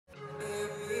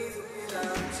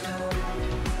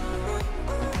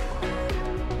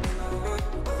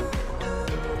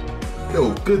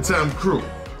Good time crew.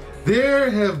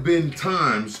 There have been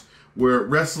times where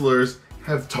wrestlers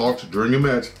have talked during a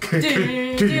match. Can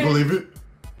you believe it?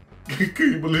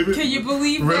 Can you believe it? Can you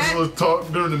believe wrestlers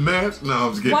talk during the match? No,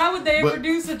 I'm just kidding. Why would they ever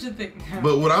do such a thing?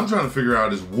 But what I'm trying to figure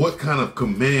out is what kind of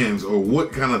commands or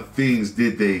what kind of things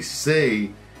did they say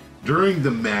during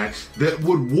the match that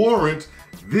would warrant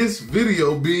this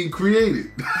video being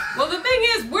created? Well, the thing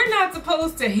is, we're not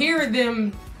supposed to hear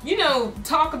them, you know,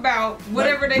 talk about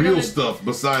whatever like they real stuff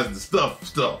besides the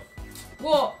stuff.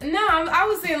 Well, no, I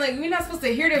was saying, like, we're not supposed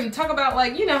to hear them talk about,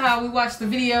 like, you know how we watch the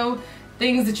video,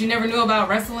 things that you never knew about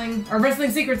wrestling, or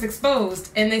Wrestling Secrets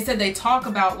Exposed, and they said they talk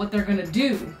about what they're gonna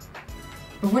do.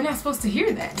 But we're not supposed to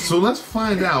hear that. So let's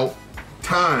find out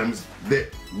times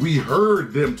that we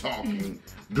heard them talking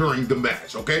during the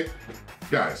match, okay?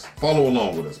 Guys, follow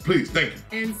along with us, please. Thank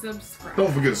you. And subscribe.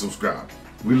 Don't forget to subscribe.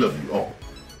 We love you all.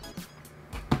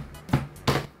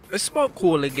 Spot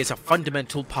calling is a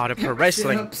fundamental part of pro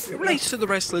wrestling. It relates to the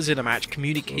wrestlers in a match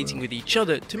communicating with each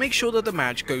other to make sure that the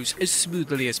match goes as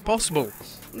smoothly as possible.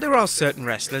 There are certain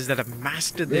wrestlers that have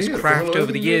mastered this craft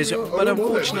over the years, but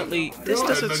unfortunately, this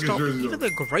doesn't stop even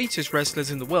the greatest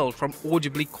wrestlers in the world from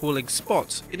audibly calling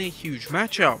spots in a huge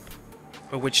matchup.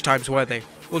 But which times were they?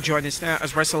 Well, join us now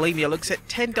as WrestleMania looks at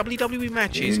 10 WWE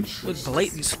matches with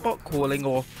blatant spot calling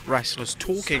or wrestlers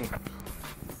talking.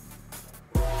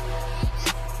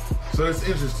 So that's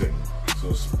interesting.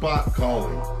 So spot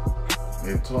calling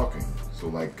and talking. So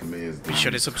like commands. Be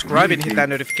sure to subscribe and hit that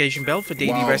notification bell for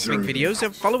daily wrestling videos,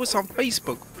 and follow us on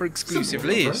Facebook for exclusive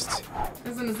lists.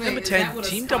 Number 10,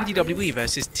 Team WWE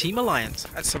vs Team Alliance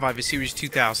at Survivor Series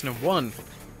 2001.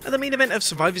 And the main event of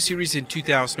Survivor Series in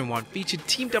 2001 featured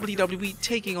Team WWE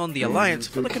taking on the Alliance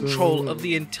for the control of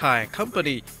the entire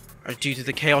company. Due to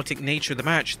the chaotic nature of the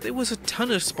match, there was a ton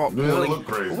of spot calling,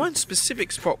 but one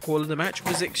specific spot call in the match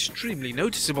was extremely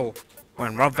noticeable.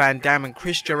 When Rob Van Dam and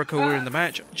Chris Jericho were in the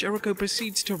match, Jericho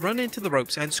proceeds to run into the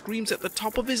ropes and screams at the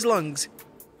top of his lungs,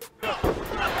 trying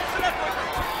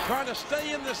to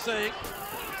stay in this thing,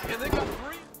 and they got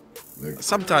three.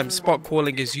 Sometimes spot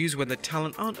calling is used when the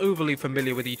talent aren't overly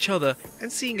familiar with each other,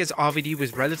 and seeing as RVD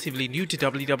was relatively new to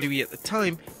WWE at the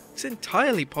time, it's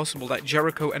entirely possible that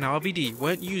Jericho and RVD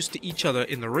weren't used to each other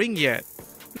in the ring yet.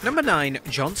 Number 9,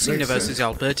 John Cena vs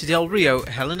Alberto Del Rio,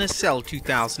 Hell in a Cell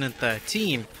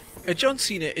 2013. John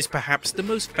Cena is perhaps the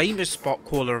most famous spot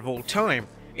caller of all time.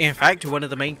 In fact, one of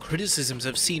the main criticisms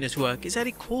of Cena's work is that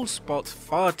he calls spots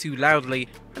far too loudly,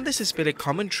 and this has been a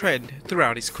common trend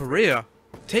throughout his career.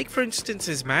 Take for instance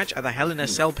his match at the Hell in a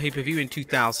Cell pay-per-view in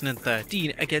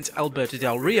 2013 against Alberto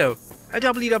Del Rio.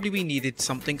 WWE needed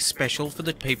something special for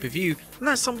the pay-per-view, and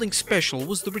that something special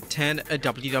was the return of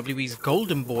WWE's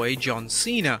golden boy, John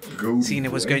Cena. Cena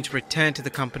was going to return to the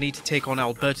company to take on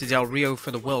Alberto Del Rio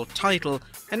for the world title,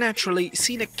 and naturally,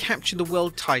 Cena captured the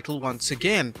world title once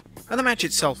again. And the match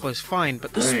itself was fine,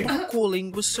 but the spot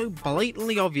calling was so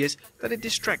blatantly obvious that it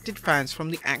distracted fans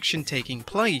from the action taking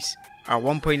place. At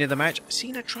one point in the match,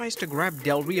 Cena tries to grab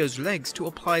Del Rio's legs to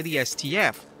apply the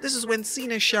STF. This is when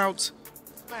Cena shouts,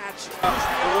 "Match the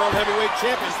World Heavyweight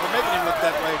Champions for making him look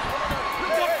that way."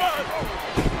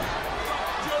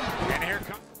 And here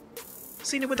comes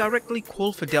Cena would directly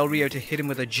call for Del Rio to hit him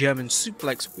with a German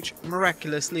suplex, which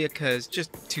miraculously occurs just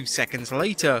 2 seconds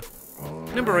later.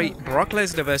 Number 8, Brock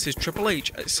Lesnar vs Triple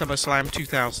H at SummerSlam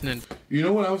 2000. You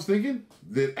know what I was thinking?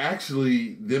 That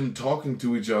actually them talking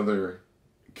to each other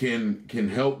can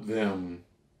help them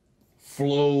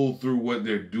flow through what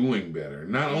they're doing better.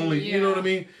 Not only, you know what I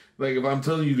mean? Like if I'm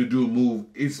telling you to do a move,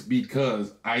 it's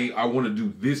because I want to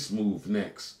do this move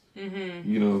next.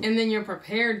 You know, and then you're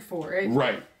prepared for it.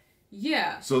 Right.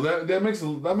 Yeah. So that makes a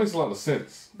lot of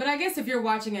sense. But I guess if you're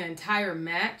watching an entire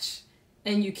match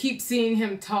and you keep seeing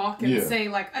him talk and say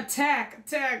like attack,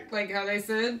 like how they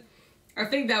said, I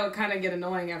think that would kind of get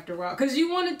annoying after a while because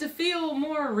you want it to feel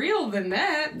more real than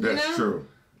that. That's true.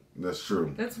 That's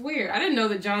true. That's weird. I didn't know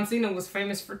that John Cena was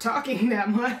famous for talking that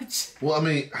much. Well, I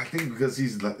mean, I think because he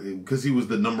was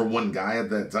the #1 guy at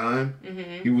that time.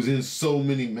 He was in so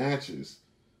many matches.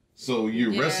 So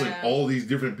you're wrestling all these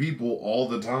different people all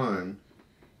the time.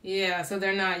 Yeah, so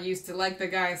they're not used to, like the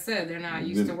guy said, they're not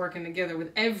used to working together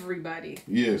with everybody.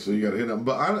 Yeah, so you got to hit them.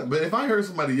 But if I heard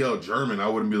somebody yell German, I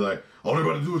wouldn't be like, oh, they're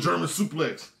about to do a German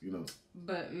suplex, you know.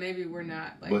 But maybe we're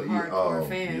not like hardcore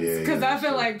fans, because I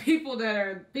feel like people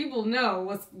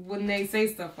know when they say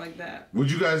stuff like that.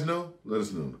 Would you guys know? Let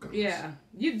us know in the comments. Yeah,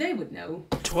 they would know.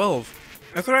 12.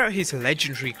 Throughout his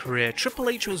legendary career, Triple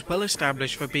H was well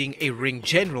established for being a ring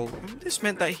general, and this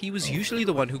meant that he was usually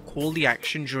the one who called the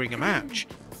action during a match.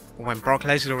 When Brock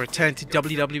Lesnar returned to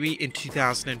WWE in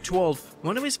 2012,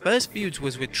 one of his first feuds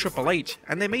was with Triple H,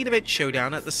 and their main event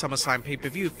showdown at the SummerSlam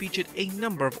pay-per-view featured a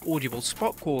number of audible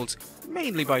spot calls,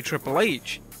 mainly by Triple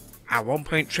H. At one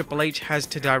point, Triple H has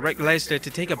to direct Lesnar to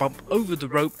take a bump over the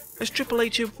rope as Triple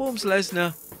H informs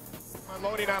Lesnar,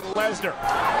 Loading on Lesnar.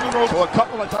 So a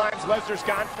couple of times Lesnar's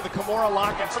gone for the Kimura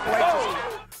lock and Triple H.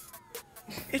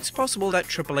 it's possible that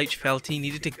Triple H felt he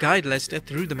needed to guide Lesnar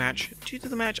through the match, due to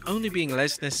the match only being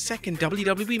Lesnar's second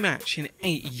WWE match in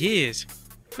 8 years.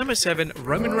 Number 7,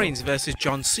 Roman Reigns vs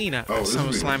John Cena at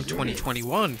SummerSlam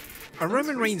 2021.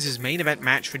 Roman Reigns' main event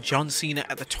match for John Cena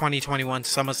at the 2021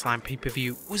 SummerSlam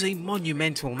pay-per-view was a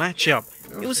monumental matchup.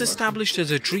 It was established as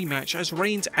a dream match as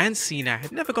Reigns and Cena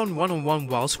had never gone one-on-one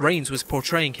whilst Reigns was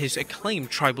portraying his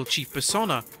acclaimed tribal chief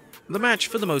persona. The match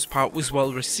for the most part was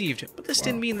well received, but this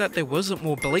didn't mean that there wasn't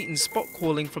more blatant spot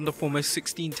calling from the former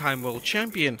 16-time world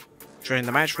champion. During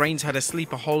the match, Reigns had a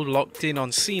sleeper hold locked in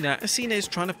on Cena as Cena is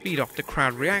trying to feed off the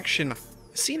crowd reaction.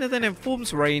 Cena then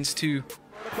informs Reigns to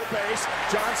Base.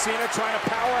 John Cena trying to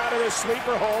power out of this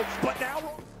sleeper hold, but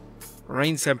now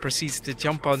Reigns then proceeds to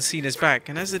jump on Cena's back,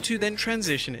 and as the two then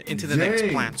transition into the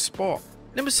next planned spot.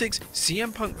 Number 6,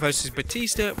 CM Punk vs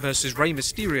Batista vs Rey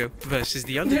Mysterio vs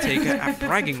The Undertaker at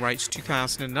Bragging Rights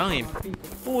 2009.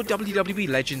 4 WWE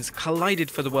legends collided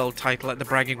for the world title at the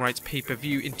Bragging Rights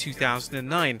pay-per-view in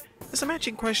 2009, as the match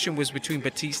in question was between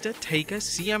Batista, Taker,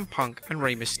 CM Punk and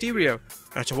Rey Mysterio.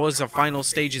 Towards the final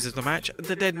stages of the match,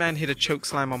 the dead man hit a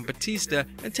chokeslam on Batista,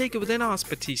 and Taker would then ask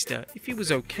Batista if he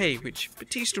was okay, which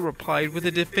Batista replied with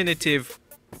a definitive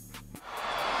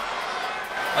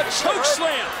a choke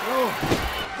slam!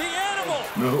 The Animal!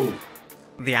 No.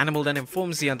 The Animal then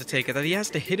informs The Undertaker that he has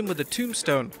to hit him with a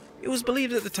tombstone. It was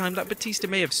believed at the time that Batista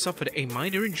may have suffered a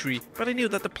minor injury, but I knew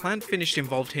that the planned finish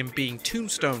involved him being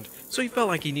tombstoned, so he felt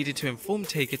like he needed to inform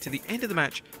Taker to the end of the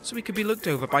match so he could be looked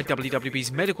over by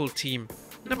WWE's medical team.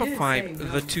 Number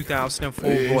 5, the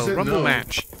 2004 Royal Rumble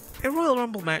match. A Royal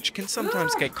Rumble match can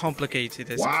sometimes get complicated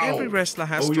as every wrestler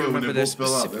has to remember their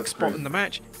specific spot in the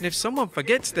match, and if someone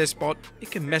forgets their spot,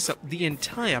 it can mess up the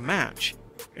entire match.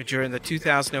 During the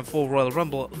 2004 Royal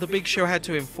Rumble, The Big Show had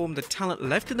to inform the talent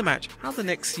left in the match how the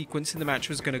next sequence in the match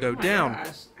was going to go down.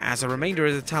 As a remainder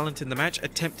of the talent in the match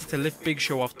attempted to lift Big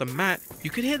Show off the mat, you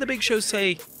could hear the Big Show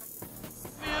say,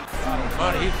 How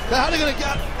are they gonna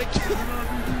get?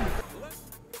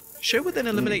 Show would then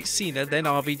eliminate Cena, then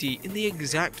RVD, in the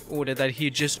exact order that he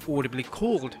had just audibly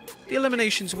called. The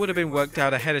eliminations would have been worked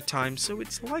out ahead of time, so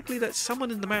it's likely that someone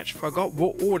in the match forgot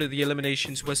what order the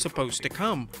eliminations were supposed to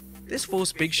come. This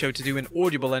forced Big Show to do an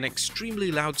audible and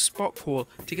extremely loud spot call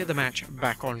to get the match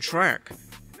back on track.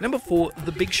 Number 4,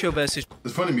 The Big Show vs.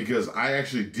 It's funny because I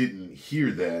actually didn't hear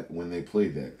that when they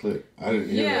played that clip. I didn't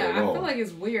hear that at all. I feel like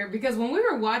it's weird because when we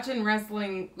were watching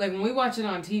wrestling, like when we watch it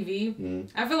on TV,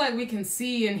 I feel like we can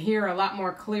see and hear a lot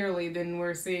more clearly than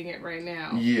we're seeing it right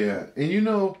now. Yeah, and you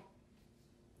know,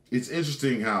 it's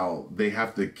interesting how they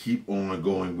have to keep on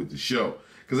going with the show.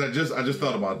 Because I just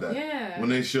thought about that. Yeah. When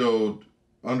they showed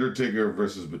Undertaker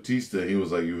versus Batista, he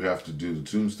was like, you have to do the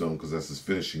tombstone because that's his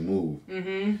finishing move.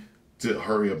 To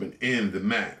hurry up and end the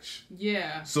match.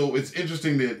 Yeah. So it's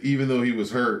interesting that even though he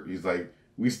was hurt, he's like,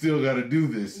 we still got to do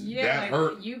this. Yeah, that like,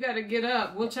 hurt. You got to get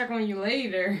up. We'll check on you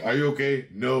later. Are you okay?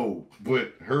 No.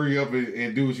 But hurry up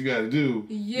and do what you got to do.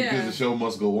 Yeah. Because the show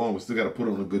must go on. We still got to put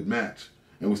on a good match.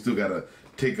 And we still got to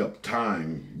take up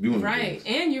time doing Right. things.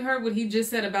 And you heard what he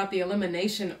just said about the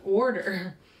elimination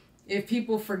order. If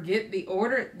people forget the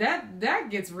order, that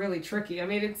gets really tricky. I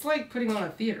mean, it's like putting on a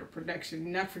theater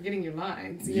production, not forgetting your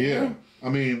lines. You know? I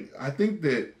mean, I think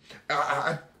that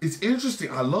it's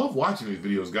interesting. I love watching these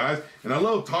videos, guys, and I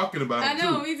love talking about it too.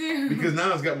 I know, me too. Because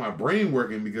now it's got my brain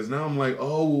working. Because now I'm like,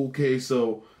 oh, okay,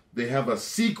 so they have a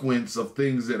sequence of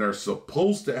things that are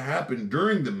supposed to happen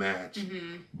during the match,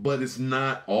 but it's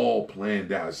not all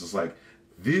planned out. It's just like,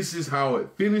 this is how it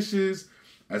finishes.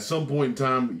 At some point in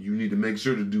time, you need to make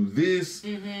sure to do this,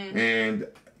 and,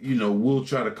 you know, we'll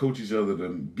try to coach each other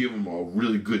to give them a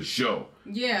really good show.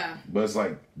 Yeah. But it's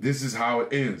like, this is how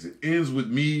it ends. It ends with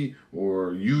me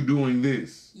or you doing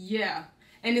this. Yeah.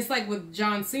 And it's like with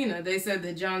John Cena. They said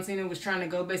that John Cena was trying to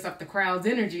go based off the crowd's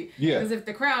energy. Yeah. Because if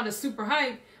the crowd is super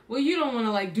hyped, well, you don't want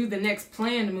to, like, do the next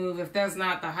planned move if that's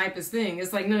not the hypest thing.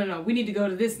 It's like, no, we need to go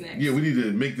to this next. Yeah, we need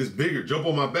to make this bigger. Jump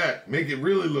on my back. Make it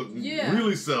really look,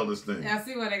 really sell this thing. I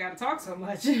see why they got to talk so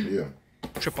much. Yeah.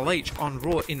 Triple H on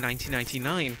Raw in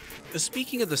 1999.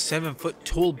 Speaking of the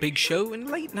 7-foot-tall Big Show, in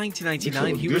late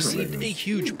 1999 he received a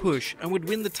huge push and would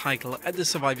win the title at the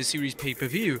Survivor Series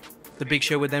pay-per-view. The Big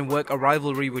Show would then work a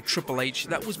rivalry with Triple H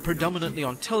that was predominantly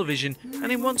on television,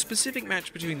 and in one specific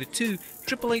match between the two,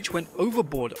 Triple H went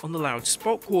overboard on the loud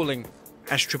spot calling.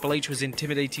 As Triple H was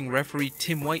intimidating referee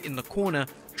Tim White in the corner,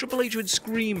 Triple H would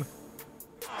scream,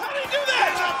 How did he do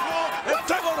that? And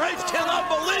Triple H cannot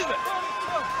believe it.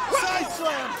 Side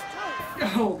slam.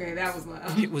 Oh, okay, that was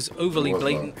loud. It was overly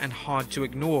blatant and hard to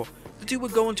ignore. The two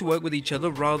would go on to work with each other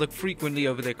rather frequently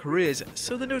over their careers,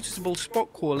 so the noticeable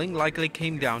spot calling likely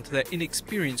came down to their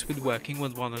inexperience with working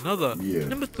with one another. Yeah.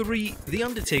 Number 3, The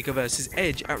Undertaker vs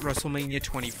Edge at WrestleMania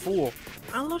 24.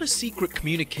 A lot of secret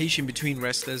communication between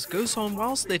wrestlers goes on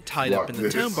whilst they're tied up in the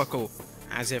turnbuckle.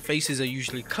 As their faces are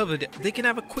usually covered, they can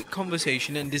have a quick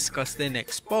conversation and discuss their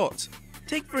next spots.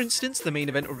 Take for instance the main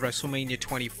event of WrestleMania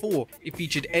 24. It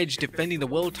featured Edge defending the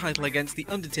world title against The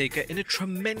Undertaker in a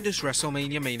tremendous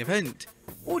WrestleMania main event.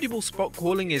 Audible spot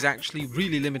calling is actually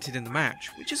really limited in the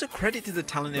match, which is a credit to the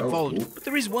talent involved, but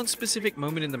there is one specific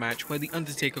moment in the match where The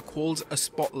Undertaker calls a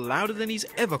spot louder than he's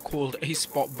ever called a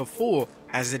spot before.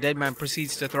 As the dead man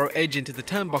proceeds to throw Edge into the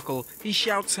turnbuckle, he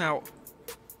shouts out,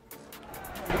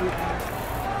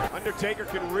 Undertaker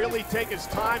can really take his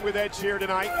time with Edge here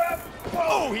tonight.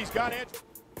 Oh, he's got Edge.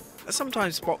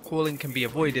 Sometimes spot calling can be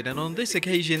avoided, and on this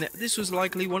occasion, this was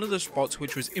likely one of the spots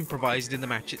which was improvised in the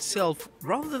match itself,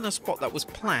 rather than a spot that was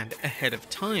planned ahead of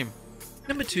time.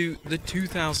 Number 2, the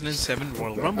 2007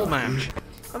 Royal Rumble match.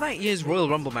 That year's Royal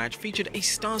Rumble match featured a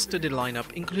star-studded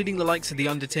lineup, including the likes of The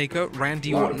Undertaker,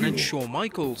 Randy Orton, and Shawn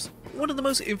Michaels. One of the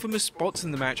most infamous spots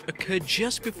in the match occurred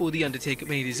just before The Undertaker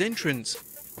made his entrance.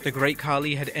 The Great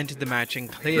Khali had entered the match and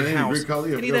cleared house,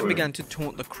 and he then began to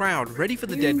taunt the crowd, ready for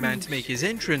the dead man to make his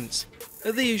entrance.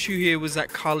 The issue here was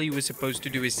that Khali was supposed to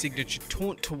do his signature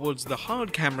taunt towards the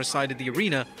hard camera side of the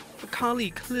arena, but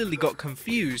Khali clearly got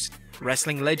confused.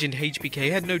 Wrestling legend HBK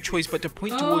had no choice but to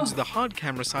point towards the hard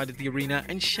camera side of the arena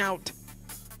and shout,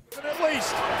 At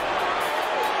least.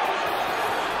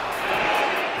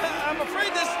 I'm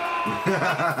afraid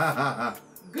this...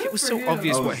 It was so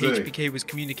obvious what HBK was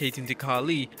communicating to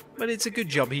Khali, but it's a good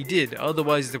job he did,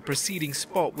 otherwise the preceding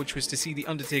spot, which was to see The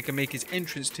Undertaker make his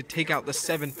entrance to take out the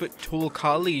 7-foot-tall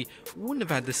Khali, wouldn't have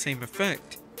had the same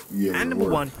effect. Yeah, and number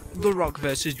 1, The Rock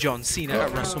vs John Cena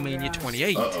at WrestleMania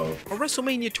 28.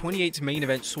 WrestleMania 28's main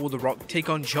event saw The Rock take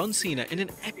on John Cena in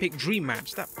an epic dream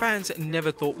match that fans never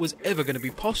thought was ever going to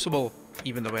be possible,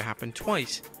 even though it happened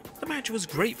twice. The match was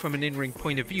great from an in-ring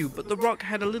point of view, but The Rock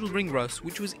had a little ring rust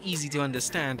which was easy to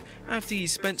understand after he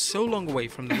spent so long away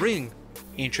from the ring.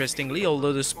 Interestingly,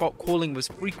 although the spot calling was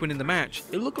frequent in the match,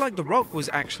 it looked like The Rock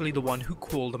was actually the one who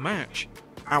called the match.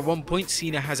 At one point,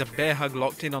 Cena has a bear hug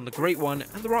locked in on the Great One,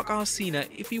 and The Rock asks Cena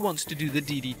if he wants to do the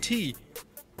DDT.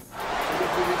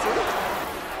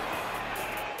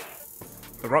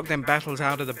 The Rock then battles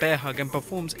out of the bear hug and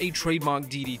performs a trademark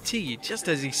DDT, just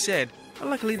as he said.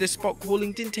 Luckily, the spot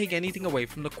calling didn't take anything away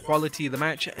from the quality of the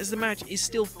match, as the match is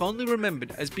still fondly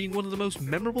remembered as being one of the most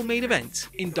memorable main events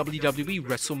in WWE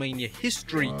WrestleMania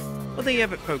history. Well, there you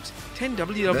have it, folks. 10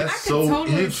 WWE... That's so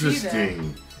totally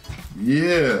interesting.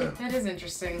 Yeah. That is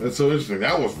interesting. That's so interesting.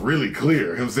 That was really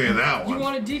clear, him saying that one. You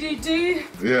want a DDT?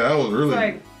 Yeah, that was really...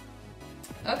 Like,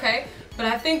 okay. But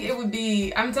I think it would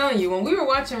be, I'm telling you, when we were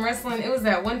watching wrestling, it was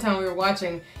that one time we were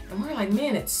watching, and we were like,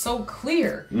 man, it's so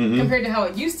clear compared to how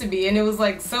it used to be. And it was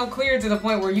like so clear to the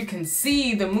point where you can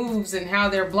see the moves and how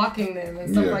they're blocking them and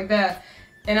stuff like that.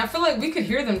 And I feel like we could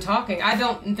hear them talking. I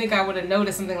don't think I would have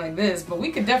noticed something like this, but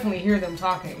we could definitely hear them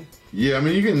talking. Yeah, I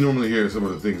mean, you can normally hear some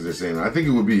of the things they're saying. I think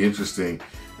it would be interesting.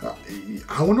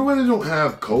 I wonder why they don't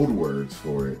have code words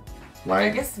for it.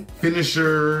 Like, I guess,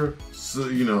 finisher,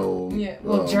 you know,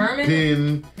 German?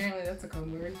 pin. Apparently that's a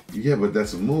code word. Yeah, but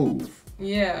that's a move.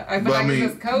 Yeah, but I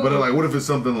mean, but like, what if it's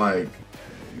something like,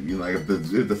 you know, like if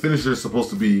the finisher is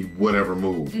supposed to be whatever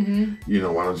move, you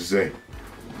know, why don't you say,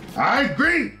 "I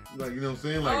agree"? Like, you know what I'm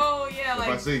saying? Like, if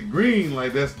I say green,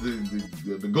 like that's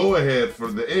the go ahead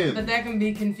for the end. But that can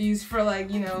be confused for like,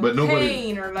 you know, but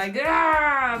pain or like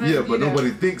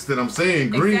nobody thinks that I'm saying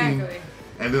green,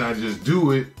 and then I just do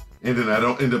it. And then I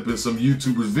don't end up in some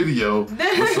YouTuber's video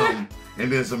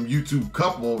and then some YouTube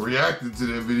couple reacted to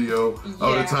their video of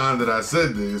the time that I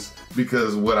said this,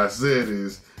 because what I said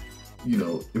is, you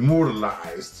know,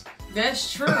 immortalized.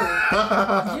 That's true.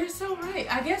 You're so right.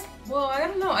 I guess, well, I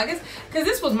don't know. I guess, because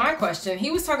this was my question.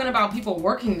 He was talking about people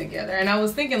working together, and I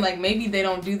was thinking like maybe they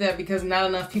don't do that because not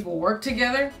enough people work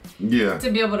together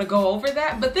to be able to go over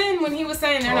that. But then when he was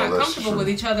saying they're not comfortable with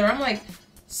each other, I'm like,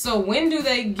 so when do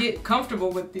they get comfortable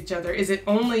with each other? Is it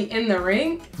only in the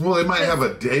ring? Well, they might have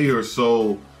a day or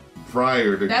so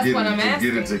prior to get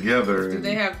it together. Do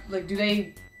they have, like, do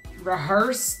they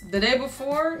rehearse the day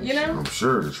before, you know? I'm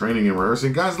sure the training and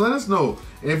rehearsing. Guys, let us know.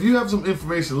 And if you have some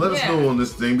information, let us know on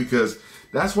this thing, because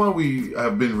that's why we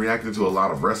have been reacting to a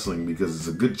lot of wrestling, because it's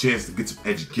a good chance to get some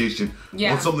education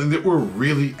on something that we're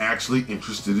really actually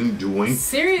interested in doing.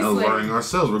 Seriously. And learning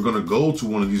ourselves. We're going to go to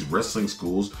one of these wrestling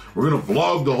schools. We're going to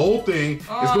vlog the whole thing. It's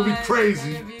going to be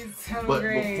crazy. But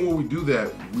before we do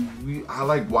that, I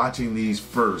like watching these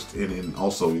first, and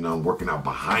also, you know, working out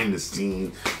behind the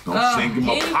scenes. Shaking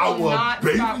my power up,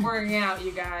 baby. Stop working out,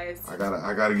 you guys. I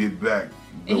gotta get back.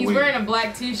 And he's wearing a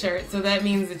black t-shirt, so that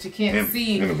means that you can't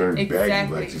see and a very baggy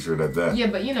black t-shirt at that. Yeah,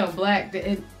 but you know, black,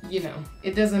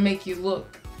 it doesn't make you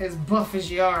look as buff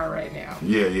as you are right now.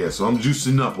 Yeah. So I'm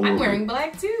juicing up a little bit. I'm wearing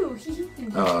black too.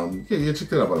 Yeah. Check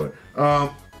that out, by the way.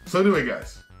 So anyway,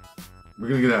 guys. We're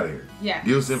gonna get out of here. Yeah.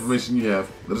 Give us the information you have.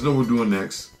 Let us know what we're doing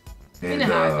next. And you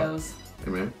know how it goes.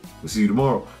 Hey man, we'll see you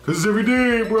tomorrow. Cause it's every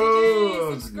day,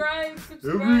 bro. Subscribe.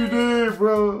 Every day,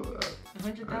 bro.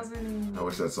 100,000. I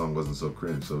wish that song wasn't so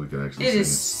cringe, so we could actually sing it. It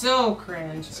is so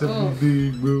cringe. It's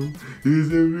every day, bro.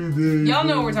 It's every day. Y'all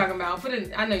know what we're talking about. Put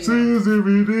it. I know you. Say it's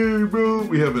every day, bro.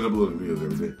 We have been uploading videos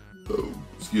every day. Oh,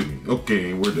 excuse me.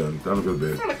 Okay, we're done. Time to go to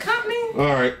bed. Trying to cut me?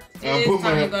 All right. It's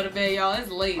time to go to bed, y'all.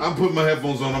 It's late. I'm putting my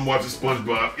headphones on. I'm watching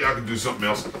SpongeBob. Y'all can do something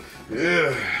else.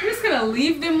 Yeah. You're just gonna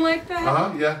leave them like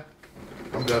that? Yeah.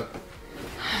 I'm done.